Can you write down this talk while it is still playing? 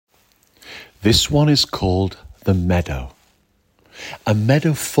This one is called the Meadow. A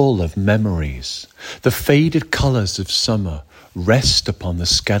meadow full of memories. The faded colours of summer rest upon the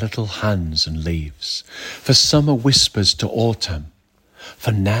skeletal hands and leaves. For summer whispers to autumn,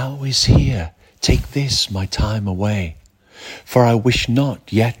 for now is here, take this my time away. For I wish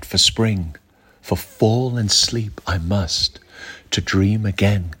not yet for spring, for fall and sleep I must, to dream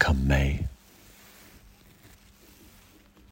again come May.